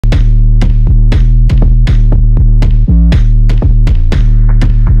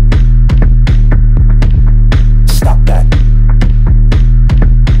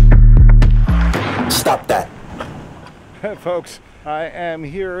folks, I am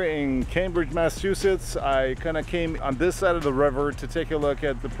here in Cambridge, Massachusetts. I kind of came on this side of the river to take a look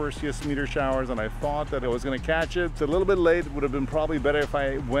at the Perseid Meteor Showers, and I thought that I was going to catch it. It's a little bit late. It would have been probably better if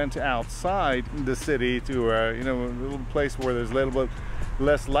I went outside the city to a little place where there's a little bit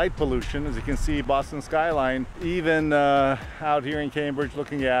less light pollution. As you can see, Boston skyline, even out here in Cambridge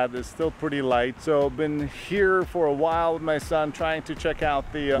looking at, is still pretty light. So I've been here for a while with my son, trying to check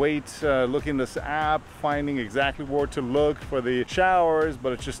out the weight, looking this app, finding exactly where to look for the showers,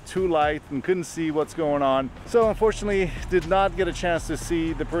 but it's just too light and couldn't see what's going on. So unfortunately did not get a chance to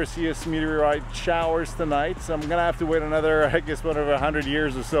see the Perseid Meteorite showers tonight. So I'm gonna have to wait another, I guess, whatever, 100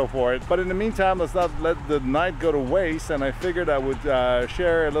 years or so for it. But in the meantime, let's not let the night go to waste, and I figured I would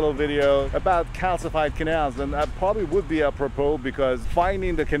share a little video about calcified canals. And that probably would be apropos because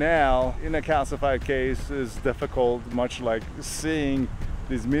finding the canal in a calcified case is difficult, much like seeing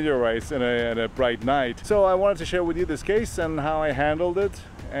these meteorites in a bright night. So I wanted to share with you this case and how I handled it,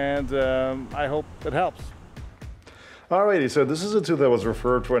 and I hope it helps. Alrighty, so this is a tooth that was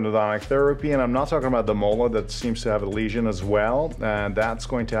referred for endodontic therapy, and I'm not talking about the molar that seems to have a lesion as well, and that's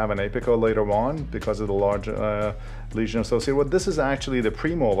going to have an apical later on because of the large lesion associated with. This is actually the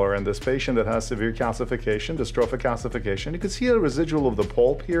premolar in this patient that has severe calcification, dystrophic calcification. You can see a residual of the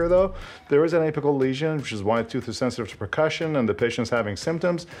pulp here though. There is an apical lesion, which is why the tooth is sensitive to percussion and the patient's having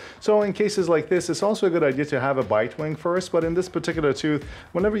symptoms. So in cases like this, it's also a good idea to have a bite wing first, but in this particular tooth,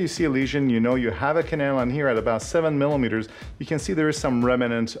 whenever you see a lesion, you know you have a canal on here at about 7 millimeters. You can see there is some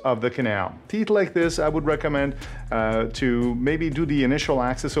remnant of the canal. Teeth like this, I would recommend to maybe do the initial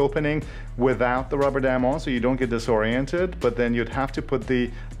access opening without the rubber dam on so you don't get disoriented, but then you'd have to put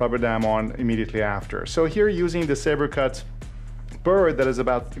the rubber dam on immediately after. So here, using the saber cut bird that is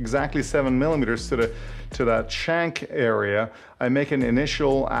about exactly 7 millimeters to that shank area, I make an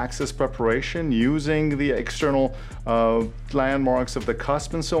initial access preparation using the external landmarks of the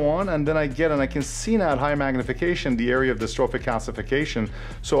cusp and so on, and then I can see now at high magnification the area of dystrophic calcification.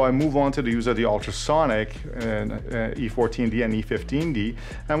 So I move on to the use of the ultrasonic E14D and E15D,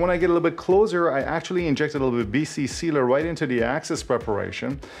 and when I get a little bit closer, I actually inject a little bit of BC sealer right into the access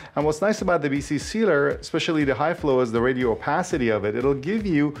preparation. And what's nice about the BC sealer, especially the high flow, is the radio opacity of it. It'll give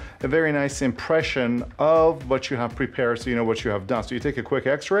you a very nice impression of what you have prepared, so you know what you have done. So you take a quick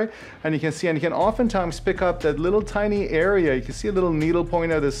x-ray and you can see, and you can oftentimes pick up that little tiny area. You can see a little needle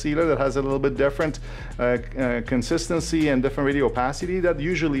point of the sealer that has a little bit different consistency and different radio opacity. That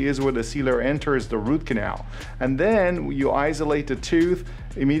usually is where the sealer enters the root canal. And then you isolate the tooth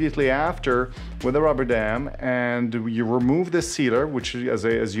immediately after with a rubber dam, and you remove the sealer, which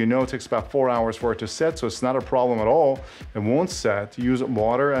as you know takes about 4 hours for it to set, so it's not a problem at all. It won't set. Use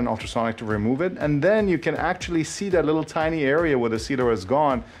water and ultrasonic to remove it, and then you can actually see that little tiny area where the sealer has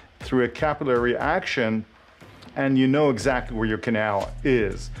gone through a capillary action, and you know exactly where your canal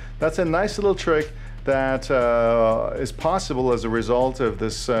is. That's a nice little trick that is possible as a result of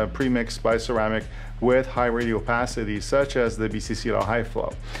this pre-mixed bioceramic with high radio opacity, such as the BC sealer high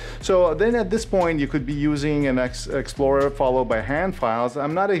flow. So then at this point, you could be using an Explorer followed by hand files.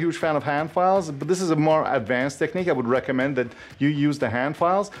 I'm not a huge fan of hand files, but this is a more advanced technique. I would recommend that you use the hand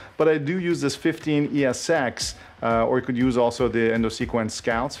files, but I do use this 15 ESX, or you could use also the Endosequence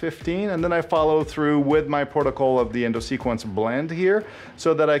Scouts 15, and then I follow through with my protocol of the Endosequence blend here,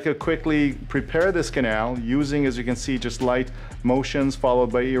 so that I could quickly prepare this canal using, as you can see, just light motions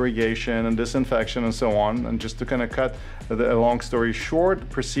followed by irrigation and disinfection and so on. And just to kind of cut a long story short,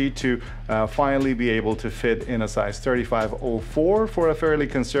 proceed to finally be able to fit in a size 3504 for a fairly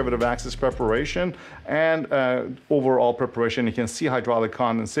conservative access preparation and overall preparation. You can see hydraulic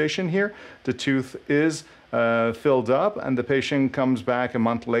condensation here. The tooth is filled up, and the patient comes back a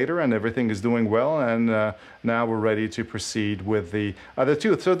month later and everything is doing well, and now we're ready to proceed with the other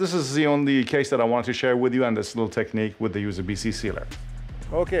tooth. So this is the only case that I want to share with you on this little technique with the use of BC sealer.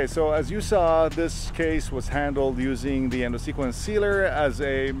 Okay, so as you saw, this case was handled using the Endosequence sealer as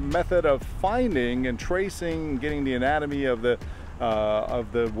a method of finding and tracing, getting the anatomy of the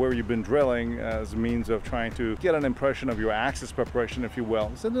where you've been drilling as a means of trying to get an impression of your access preparation, if you will.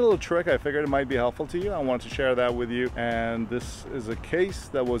 It's a little trick. I figured it might be helpful to you. I wanted to share that with you, and this is a case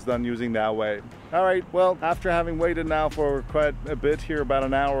that was done using that way. All right, well, after having waited now for quite a bit here, about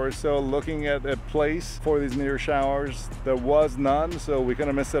an hour or so, looking at a place for these meteor showers, there was none, so we're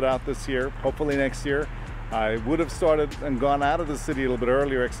gonna miss it out this year. Hopefully next year. I would have started and gone out of the city a little bit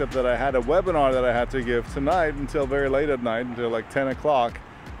earlier, except that I had a webinar that I had to give tonight until very late at night, until like 10 o'clock.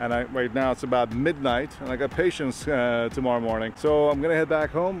 And right now it's about midnight, and I got patients tomorrow morning. So I'm gonna head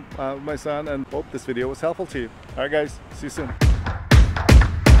back home with my son, and hope this video was helpful to you. All right guys, see you soon.